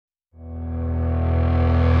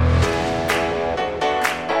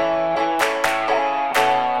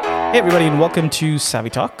Hey everybody, and welcome to Savvy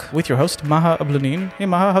Talk with your host, Maha Ablunin. Hey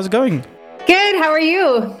Maha, how's it going? Good, how are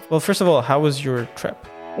you? Well, first of all, how was your trip?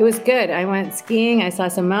 It was good. I went skiing, I saw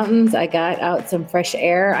some mountains, I got out some fresh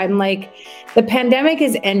air. I'm like, the pandemic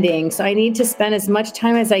is ending, so I need to spend as much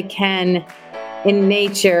time as I can in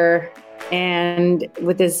nature and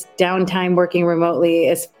with this downtime working remotely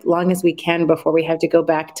as long as we can before we have to go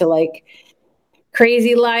back to like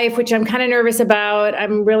crazy life, which I'm kind of nervous about.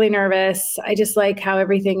 I'm really nervous. I just like how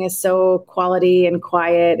everything is so quality and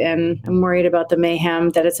quiet, and I'm worried about the mayhem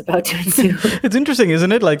that it's about to ensue. It's interesting,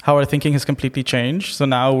 isn't it? Like how our thinking has completely changed. So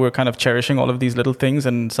now we're kind of cherishing all of these little things,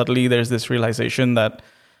 and suddenly there's this realization that,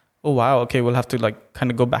 oh wow, okay, we'll have to like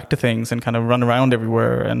kind of go back to things and kind of run around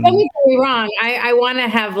everywhere. And don't get me wrong, I want to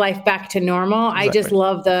have life back to normal. Exactly. I just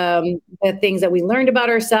love the things that we learned about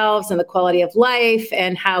ourselves and the quality of life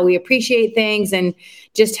and how we appreciate things and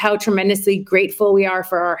just how tremendously grateful we are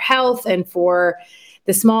for our health and for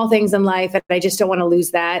the small things in life. And I just don't want to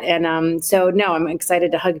lose that. And so, no, I'm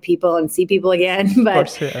excited to hug people and see people again. But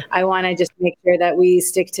course, yeah. I want to just make sure that we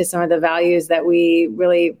stick to some of the values that we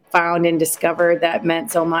really found and discovered that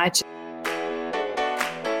meant so much.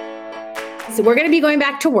 So we're going to be going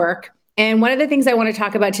back to work. And one of the things I want to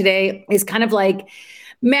talk about today is kind of like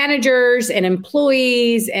managers and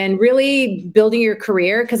employees and really building your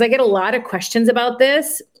career, because I get a lot of questions about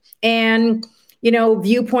this and, you know,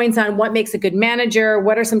 viewpoints on what makes a good manager.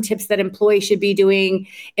 What are some tips that employees should be doing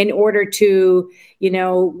in order to, you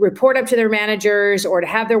know, report up to their managers or to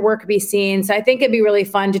have their work be seen? So I think it'd be really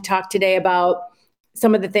fun to talk today about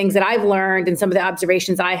some of the things that I've learned and some of the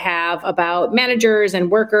observations I have about managers and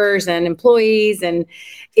workers and employees and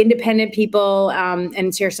independent people,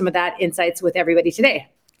 and share some of that insights with everybody today.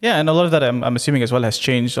 Yeah, and a lot of that I'm assuming as well has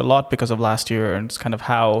changed a lot because of last year, and it's kind of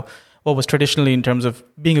how what was traditionally in terms of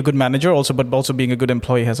being a good manager also, but also being a good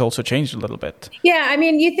employee has also changed a little bit. Yeah, I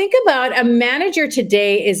mean, you think about a manager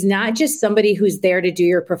today is not just somebody who's there to do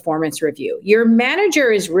your performance review. Your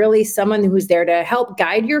manager is really someone who's there to help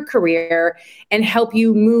guide your career and help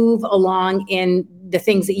you move along in the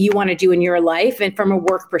things that you want to do in your life and from a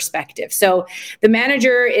work perspective. So the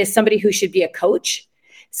manager is somebody who should be a coach,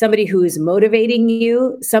 somebody who's motivating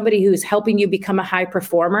you, somebody who's helping you become a high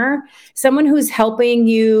performer, someone who's helping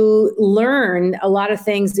you learn a lot of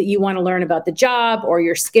things that you want to learn about the job or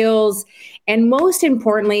your skills. And most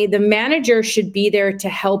importantly, the manager should be there to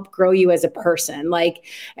help grow you as a person, like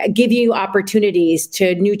give you opportunities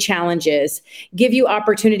to new challenges, give you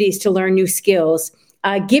opportunities to learn new skills.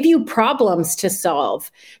 Give you problems to solve.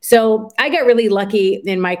 So I got really lucky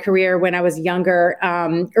in my career when I was younger,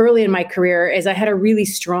 early in my career, as I had a really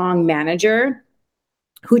strong manager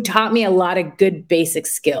who taught me a lot of good basic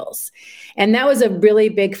skills. And that was a really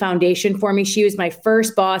big foundation for me. She was my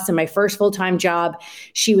first boss and my first full-time job.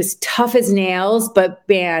 She was tough as nails, but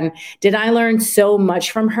man, did I learn so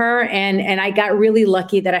much from her. And I got really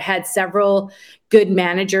lucky that I had several good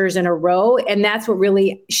managers in a row. And that's what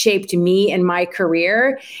really shaped me and my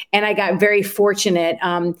career. And I got very fortunate.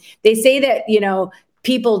 They say that, you know,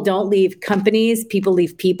 people don't leave companies, people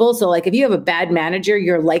leave people. So like if you have a bad manager,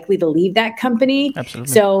 you're likely to leave that company.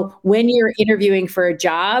 Absolutely. So when you're interviewing for a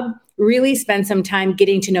job, really spend some time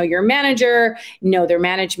getting to know your manager, know their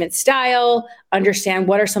management style, understand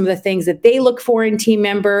what are some of the things that they look for in team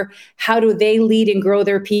member. How do they lead and grow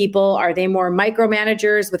their people? Are they more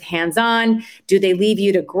micromanagers with hands-on? Do they leave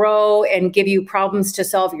you to grow and give you problems to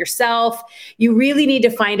solve yourself? You really need to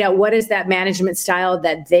find out what is that management style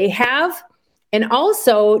that they have. And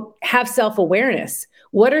also have self-awareness.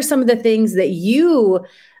 What are some of the things that you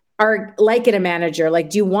are like in a manager? Like,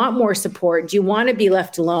 do you want more support? Do you want to be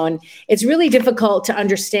left alone? It's really difficult to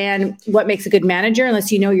understand what makes a good manager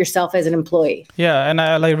unless you know yourself as an employee. Yeah, and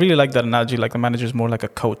I really like that analogy. Like the manager is more like a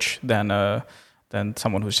coach than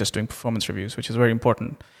someone who's just doing performance reviews, which is very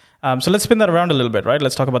important. So let's spin that around a little bit, right?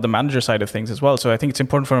 Let's talk about the manager side of things as well. So I think it's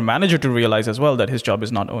important for a manager to realize as well that his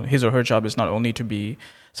or her job is not only to be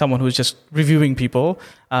someone who's just reviewing people,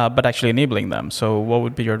 but actually enabling them. So what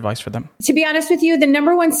would be your advice for them? To be honest with you, the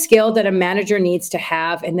number one skill that a manager needs to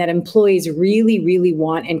have and that employees really, really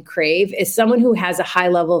want and crave is someone who has a high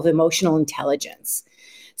level of emotional intelligence.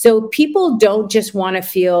 So people don't just want to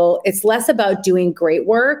feel, it's less about doing great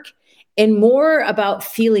work and more about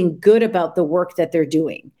feeling good about the work that they're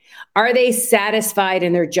doing. Are they satisfied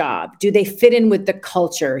in their job? Do they fit in with the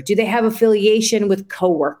culture? Do they have affiliation with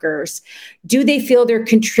coworkers? Do they feel they're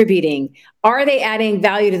contributing? Are they adding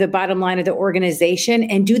value to the bottom line of the organization?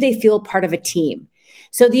 And do they feel part of a team?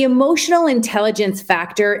 So the emotional intelligence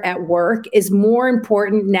factor at work is more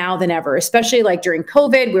important now than ever, especially like during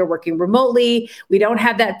COVID, we're working remotely. We don't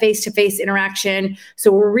have that face-to-face interaction.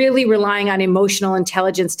 So we're really relying on emotional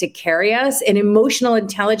intelligence to carry us and emotional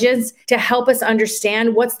intelligence to help us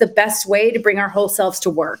understand what's the best way to bring our whole selves to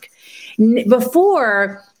work.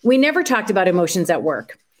 Before, we never talked about emotions at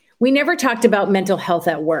work. We never talked about mental health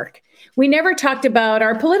at work. We never talked about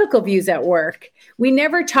our political views at work. We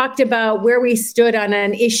never talked about where we stood on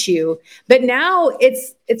an issue. But now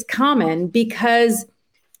it's common because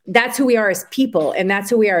that's who we are as people and that's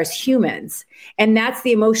who we are as humans. And that's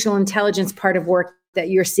the emotional intelligence part of work that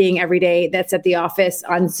you're seeing every day that's at the office,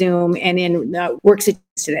 on Zoom, and in work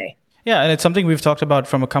situations today. Yeah, and it's something we've talked about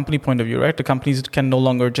from a company point of view, right? The companies can no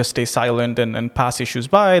longer just stay silent and pass issues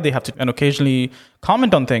by. They have to occasionally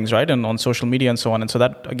comment on things, right? And on social media and so on. And so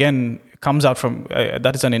that, again, comes out from,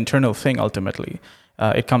 that is an internal thing ultimately.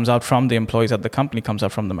 It comes out from the employees at the company, comes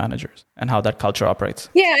out from the managers and how that culture operates.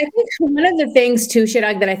 Yeah, I think one of the things too,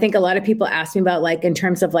 Chirag, that I think a lot of people ask me about, like in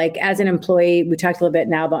terms of like as an employee, we talked a little bit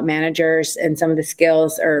now about managers and some of the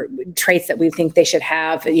skills or traits that we think they should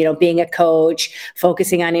have, you know, being a coach,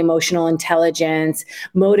 focusing on emotional intelligence,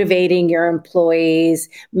 motivating your employees,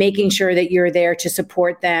 making sure that you're there to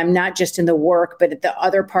support them, not just in the work, but at the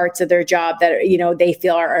other parts of their job that, you know, they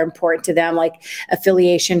feel are important to them, like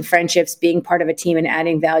affiliation, friendships, being part of a team and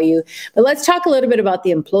adding value. But let's talk a little bit about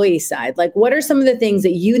the employee side. Like, what are some of the things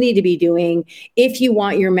that you need to be doing if you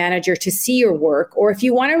want your manager to see your work, or if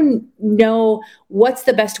you want to know what's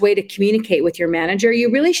the best way to communicate with your manager? You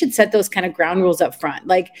really should set those kind of ground rules up front.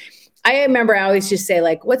 Like, I remember I always just say,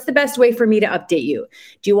 like, what's the best way for me to update you?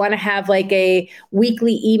 Do you want to have like a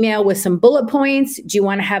weekly email with some bullet points? Do you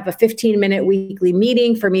want to have a 15-minute weekly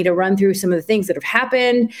meeting for me to run through some of the things that have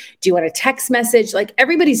happened? Do you want a text message? Like,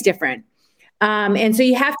 everybody's different. And so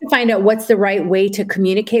you have to find out what's the right way to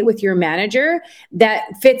communicate with your manager that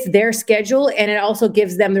fits their schedule. And it also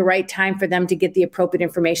gives them the right time for them to get the appropriate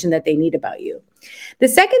information that they need about you. The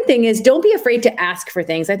second thing is, don't be afraid to ask for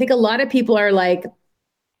things. I think a lot of people are like,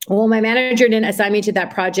 well, my manager didn't assign me to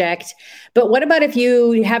that project. But what about if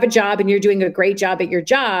you have a job and you're doing a great job at your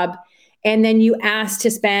job, and then you ask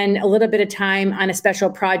to spend a little bit of time on a special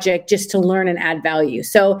project just to learn and add value?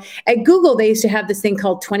 So at Google, they used to have this thing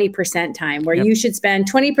called 20% time, where you should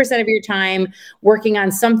spend 20% of your time working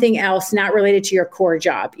on something else not related to your core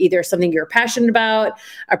job, either something you're passionate about,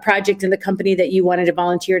 a project in the company that you wanted to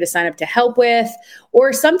volunteer to sign up to help with,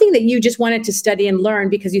 or something that you just wanted to study and learn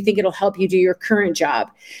because you think it'll help you do your current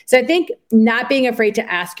job. So I think not being afraid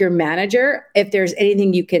to ask your manager if there's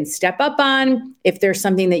anything you can step up on, if there's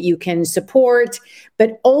something that you can support,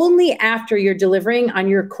 but only after you're delivering on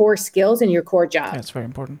your core skills and your core job. That's very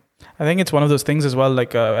important. I think it's one of those things as well,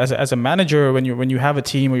 like as a manager, when you have a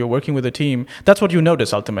team or you're working with a team, that's what you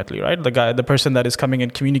notice ultimately, right? The person that is coming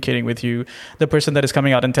and communicating with you, the person that is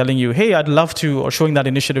coming out and telling you, hey, I'd love to, or showing that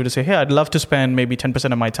initiative to say, hey, I'd love to spend maybe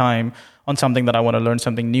 10% of my time on something that I want to learn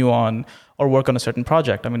something new on, or work on a certain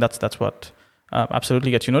project. I mean, that's what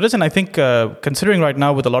absolutely gets you noticed. And I think considering right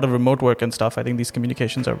now with a lot of remote work and stuff, I think these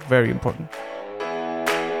communications are very important.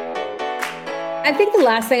 I think the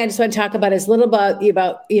last thing I just want to talk about is a little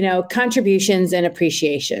about, you know, contributions and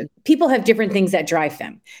appreciation. People have different things that drive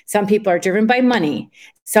them. Some people are driven by money.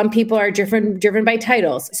 Some people are driven by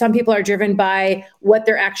titles. Some people are driven by what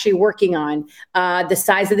they're actually working on, the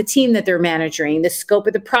size of the team that they're managing, the scope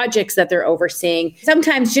of the projects that they're overseeing.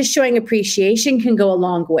 Sometimes just showing appreciation can go a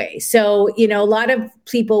long way. So, you know, a lot of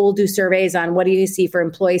people will do surveys on what do you see for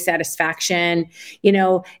employee satisfaction, you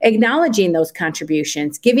know, acknowledging those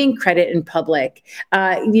contributions, giving credit in public,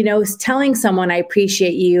 you know, telling someone I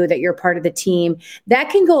appreciate you, that you're part of the team. That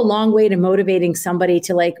can go a long way to motivating somebody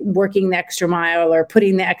to like working the extra mile or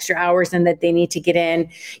putting the extra hours in that they need to get in,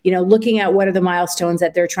 you know, looking at what are the milestones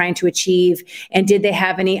that they're trying to achieve, and did they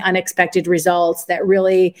have any unexpected results that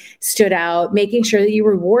really stood out, making sure that you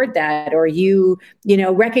reward that, or you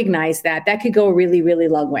know, recognize that. That could go a really, really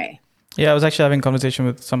long way. Yeah, I was actually having a conversation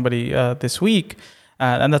with somebody this week.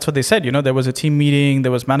 And that's what they said. You know, there was a team meeting,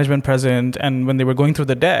 there was management present. And when they were going through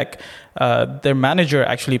the deck, their manager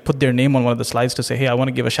actually put their name on one of the slides to say, hey, I want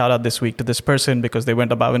to give a shout out this week to this person because they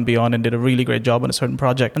went above and beyond and did a really great job on a certain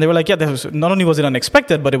project. And they were like, yeah, not only was it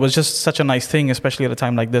unexpected, but it was just such a nice thing, especially at a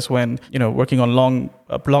time like this when, you know, working on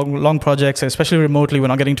long projects, especially remotely, we're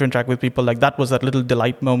not getting to interact with people. Like that was that little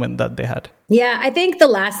delight moment that they had. Yeah, I think the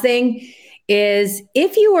last thing is,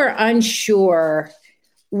 if you are unsure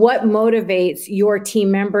what motivates your team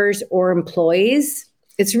members or employees,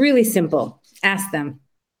 it's really simple. Ask them.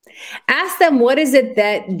 Ask them what is it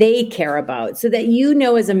that they care about so that you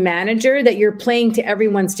know as a manager that you're playing to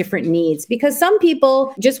everyone's different needs. Because some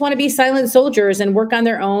people just want to be silent soldiers and work on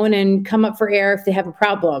their own and come up for air if they have a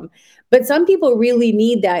problem. But some people really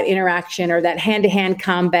need that interaction or that hand-to-hand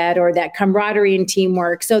combat or that camaraderie and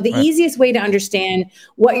teamwork. So the easiest way to understand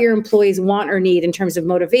what your employees want or need in terms of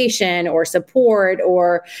motivation or support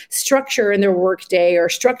or structure in their workday or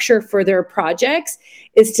structure for their projects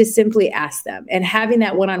is to simply ask them. And having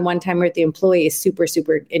that one-on-one time with the employee is super,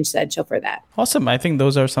 super essential for that. Awesome. I think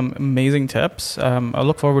those are some amazing tips. I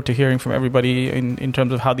look forward to hearing from everybody in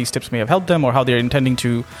terms of how these tips may have helped them or how they're intending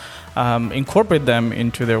to incorporate them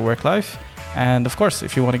into their work life. And of course,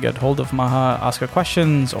 if you want to get hold of Maha, ask her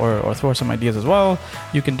questions or throw some ideas as well,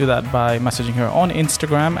 you can do that by messaging her on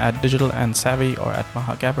Instagram at Digital and Savvy or at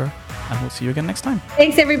Maha Gabber. And we'll see you again next time.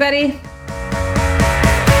 Thanks, everybody.